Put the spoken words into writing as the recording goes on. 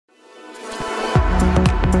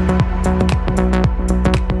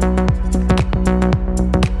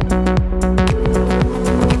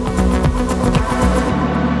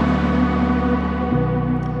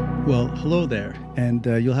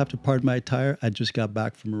and you'll have to pardon my attire. I just got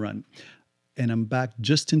back from a run. And I'm back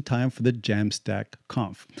just in time for the Jamstack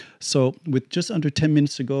conf. So with just under 10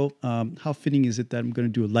 minutes ago, how fitting is it that I'm going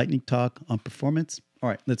to do a lightning talk on performance? All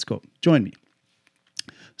right, let's go. Join me.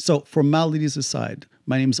 So formalities aside,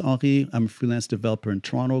 my name is Henri. I'm a freelance developer in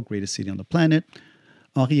Toronto, greatest city on the planet.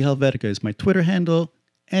 Henri Helvetica is my Twitter handle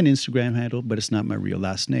and Instagram handle, but it's not my real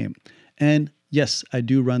last name. And yes, I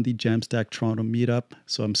do run the Jamstack Toronto meetup,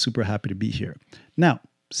 so I'm super happy to be here. Now,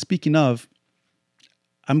 speaking of,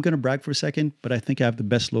 I'm going to brag for a second, but I think I have the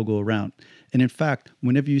best logo around. And in fact,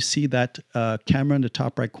 whenever you see that camera in the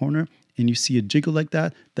top right corner and you see a jiggle like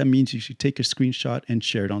that, that means you should take a screenshot and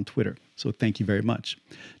share it on Twitter. So thank you very much.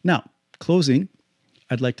 Now, closing,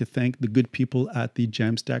 I'd like to thank the good people at the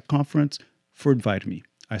Jamstack conference for inviting me.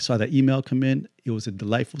 I saw that email come in. It was a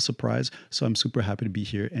delightful surprise. So I'm super happy to be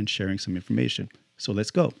here and sharing some information. So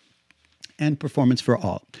let's go. And performance for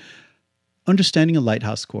all. Understanding a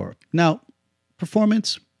Lighthouse score. Now,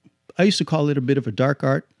 performance, I used to call it a bit of a dark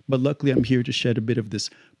art, but luckily I'm here to shed a bit of this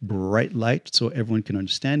bright light so everyone can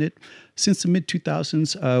understand it. Since the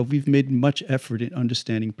mid-2000s, we've made much effort in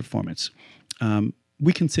understanding performance.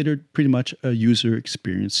 We considered pretty much a user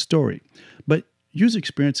experience story, but user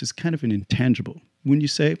experience is kind of an intangible. When you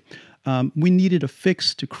say we needed a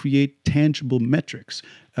fix to create tangible metrics,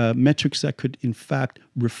 metrics that could in fact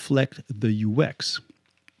reflect the UX.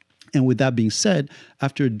 And with that being said,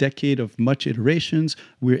 after a decade of much iterations,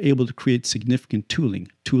 we're able to create significant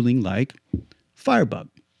tooling like Firebug.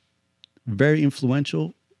 Very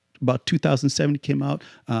influential. About 2007 it came out.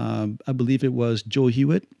 I believe it was Joe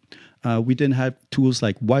Hewitt. We then had tools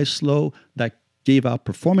like YSlow that gave out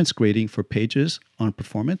performance grading for pages on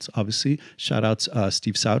performance, obviously. Shout outs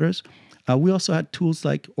Steve Souders. We also had tools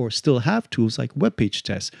like, or still have tools like web page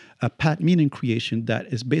tests, a pat meaning creation that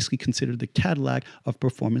is basically considered the Cadillac of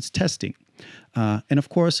performance testing. And of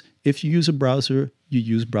course, if you use a browser, you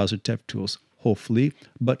use browser dev tools, hopefully,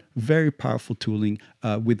 but very powerful tooling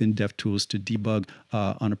within dev tools to debug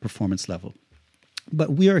on a performance level.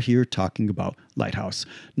 But we are here talking about Lighthouse.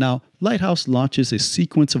 Now, Lighthouse launches a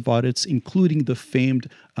sequence of audits, including the famed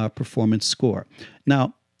performance score.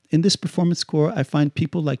 Now, in this performance score, I find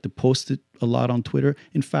people like to post it a lot on Twitter.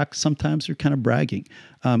 In fact, sometimes they're kind of bragging.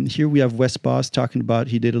 Here we have Wes Boss talking about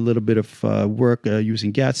he did a little bit of work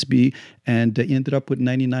using Gatsby and ended up with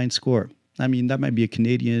 99 score. I mean, that might be a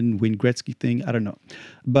Canadian Wayne Gretzky thing. I don't know.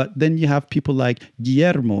 But then you have people like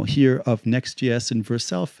Guillermo here of Next.js and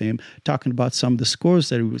Vercel fame talking about some of the scores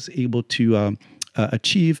that he was able to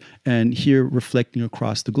achieve and here reflecting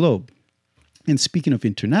across the globe. And speaking of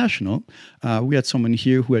international, we had someone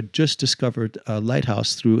here who had just discovered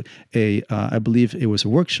Lighthouse through I believe it was a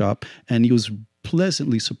workshop, and he was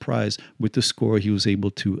pleasantly surprised with the score he was able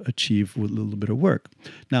to achieve with a little bit of work.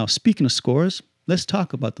 Now, speaking of scores, let's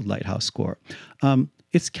talk about the Lighthouse score.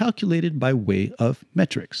 It's calculated by way of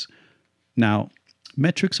metrics. Now,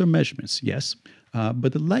 metrics are measurements, yes,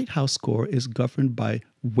 but the Lighthouse score is governed by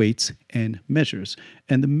weights and measures,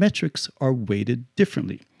 and the metrics are weighted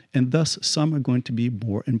differently. And thus, some are going to be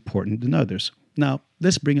more important than others. Now,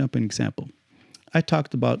 let's bring up an example. I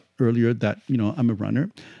talked about earlier that, I'm a runner.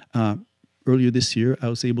 Earlier this year, I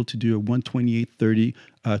was able to do a 1:28:30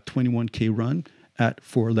 21K run at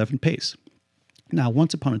 4:11 pace. Now,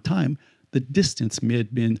 once upon a time, the distance may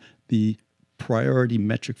have been the priority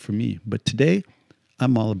metric for me. But today,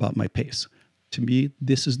 I'm all about my pace. To me,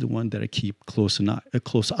 this is the one that I keep a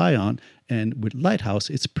close eye on. And with Lighthouse,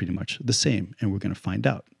 it's pretty much the same. And we're going to find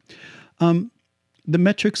out. The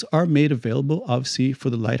metrics are made available, obviously, for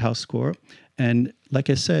the Lighthouse score. And like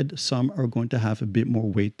I said, some are going to have a bit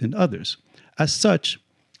more weight than others. As such,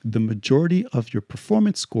 the majority of your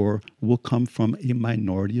performance score will come from a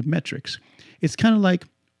minority of metrics. It's kind of like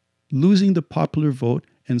losing the popular vote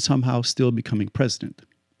and somehow still becoming president.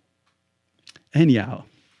 Anyhow,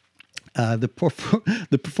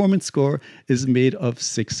 the performance score is made of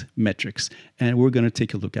 6 metrics, and we're going to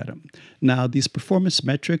take a look at them. Now, these performance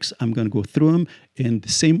metrics, I'm going to go through them in the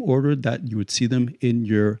same order that you would see them in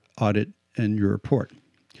your audit and your report.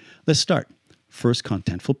 Let's start. First,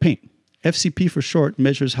 contentful paint. FCP for short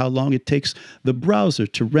measures how long it takes the browser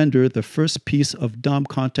to render the first piece of DOM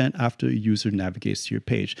content after a user navigates to your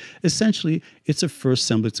page. Essentially, it's a first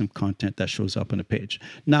semblance of content that shows up on a page.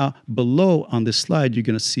 Now, below on this slide, you're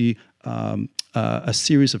going to see a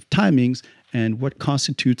series of timings and what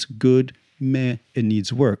constitutes good, meh, and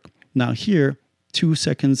needs work. Now here, 2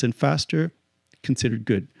 seconds and faster, considered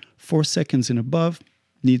good. 4 seconds and above,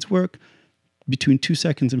 needs work. Between 2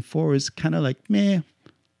 seconds and 4 is kind of like meh.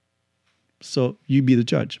 So you be the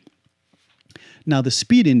judge. Now the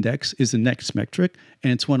speed index is the next metric,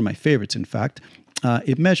 and it's one of my favorites, in fact.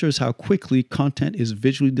 It measures how quickly content is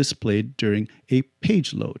visually displayed during a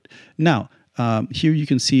page load. Now, here you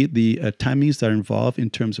can see the timings that are involved in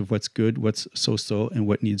terms of what's good, what's so-so, and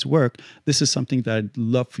what needs work. This is something that I'd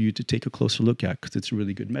love for you to take a closer look at because it's a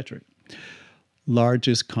really good metric.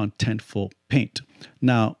 Largest contentful paint.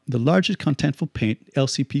 Now, the largest contentful paint,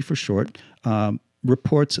 LCP for short,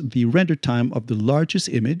 reports the render time of the largest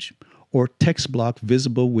image or text block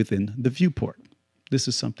visible within the viewport. This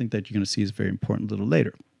is something that you're going to see is very important a little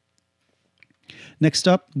later. Next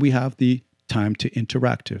up, we have the time to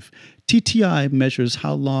interactive. TTI measures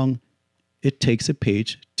how long it takes a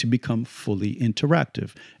page to become fully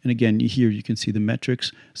interactive. And again, here you can see the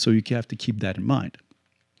metrics, so you have to keep that in mind.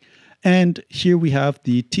 And here we have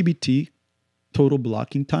the TBT, total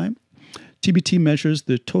blocking time. TBT measures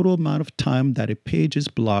the total amount of time that a page is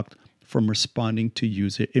blocked from responding to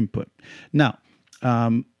user input. Now,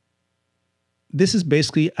 this is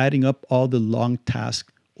basically adding up all the long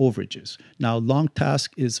task overages. Now, long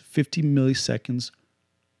task is 50 milliseconds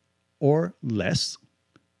or less,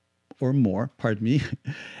 or more, pardon me.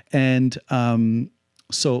 And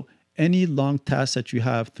so any long task that you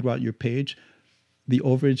have throughout your page, the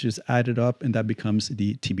overage is added up and that becomes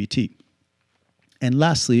the TBT. And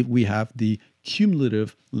lastly, we have the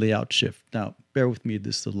cumulative layout shift. Now, bear with me,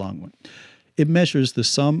 this is a long one. It measures the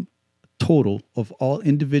sum total of all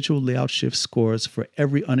individual layout shift scores for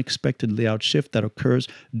every unexpected layout shift that occurs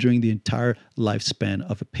during the entire lifespan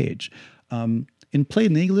of a page. In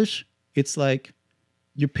plain English, it's like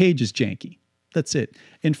your page is janky. That's it.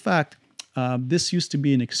 In fact, this used to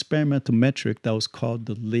be an experimental metric that was called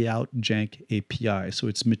the layout jank API. So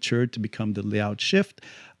it's matured to become the layout shift.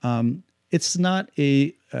 It's not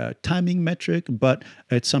a timing metric, but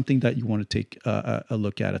it's something that you want to take a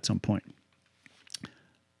look at some point.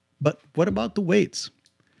 But what about the weights?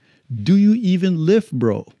 Do you even lift,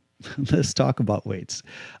 bro? Let's talk about weights.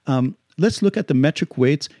 Let's look at the metric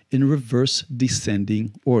weights in reverse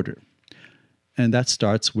descending order. And that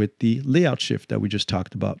starts with the layout shift that we just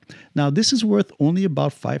talked about. Now, this is worth only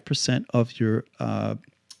about 5% of your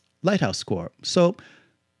Lighthouse score. So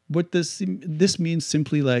what this means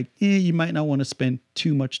simply like, you might not want to spend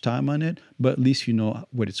too much time on it, but at least you know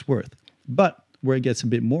what it's worth. But where it gets a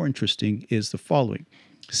bit more interesting is the following.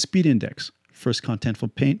 Speed index, first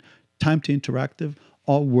contentful paint, time to interactive,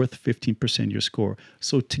 all worth 15% your score.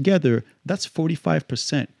 So together, that's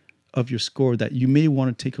 45% of your score that you may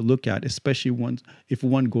want to take a look at, especially if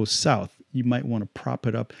one goes south. You might want to prop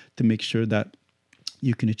it up to make sure that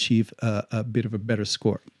you can achieve a bit of a better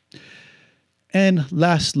score. And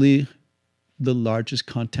lastly, the largest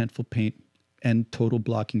contentful paint and total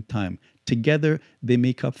blocking time. Together, they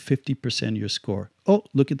make up 50% of your score. Oh,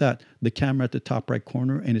 look at that. The camera at the top right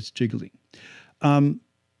corner, and it's jiggling.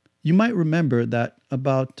 You might remember that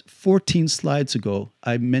about 14 slides ago,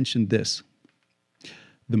 I mentioned this.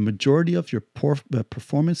 The majority of your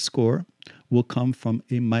performance score will come from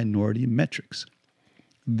a minority metrics.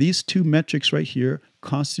 These two metrics right here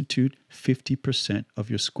constitute 50% of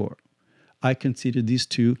your score. I consider these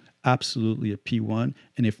two absolutely a P1,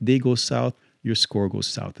 and if they go south, your score goes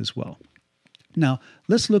south as well. Now,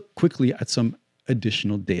 let's look quickly at some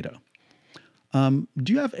additional data.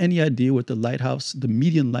 Do you have any idea what the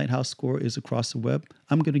median Lighthouse score is across the web?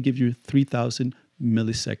 I'm going to give you 3,000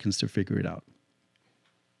 milliseconds to figure it out.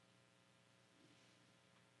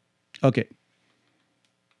 Okay.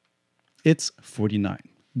 It's 49.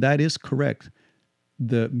 That is correct.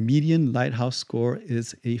 The median Lighthouse score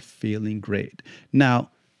is a failing grade. Now,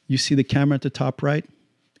 you see the camera at the top right?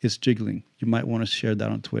 It's jiggling. You might want to share that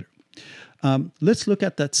on Twitter. Let's look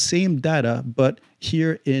at that same data, but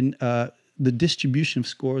here in the distribution of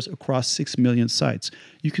scores across 6 million sites.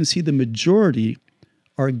 You can see the majority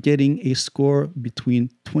are getting a score between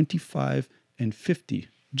 25 and 50,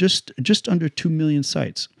 just under 2 million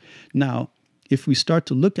sites. Now, if we start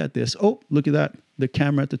to look at this, oh, look at that, the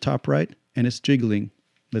camera at the top right, and it's jiggling.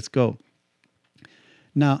 Let's go.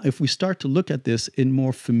 Now, if we start to look at this in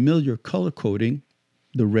more familiar color coding,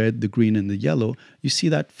 the red, the green, and the yellow, you see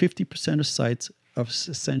that 50% of sites are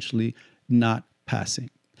essentially not passing.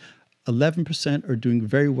 11% are doing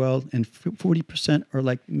very well, and 40% are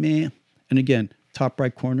like, meh. And again, top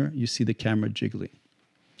right corner, you see the camera jiggling.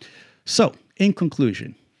 So, in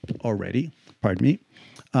conclusion,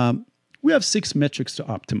 we have 6 metrics to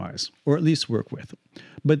optimize, or at least work with.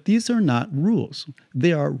 But these are not rules.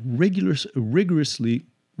 They are rigorously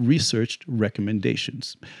researched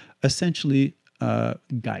recommendations, essentially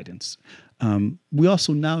guidance. We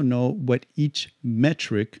also now know what each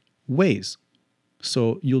metric weighs.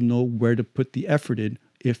 So you'll know where to put the effort in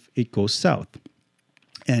if it goes south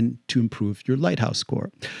and to improve your Lighthouse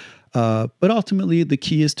score. But ultimately, the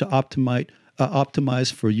key is to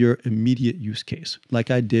optimize for your immediate use case,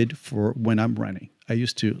 like I did for when I'm running. I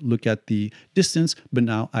used to look at the distance, but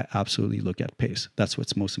now I absolutely look at pace. That's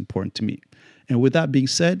what's most important to me. And with that being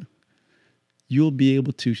said, you'll be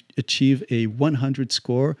able to achieve a 100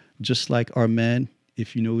 score, just like our man,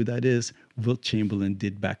 if you know who that is, Wilt Chamberlain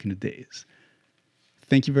did back in the days.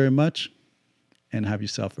 Thank you very much, and have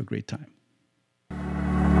yourself a great time.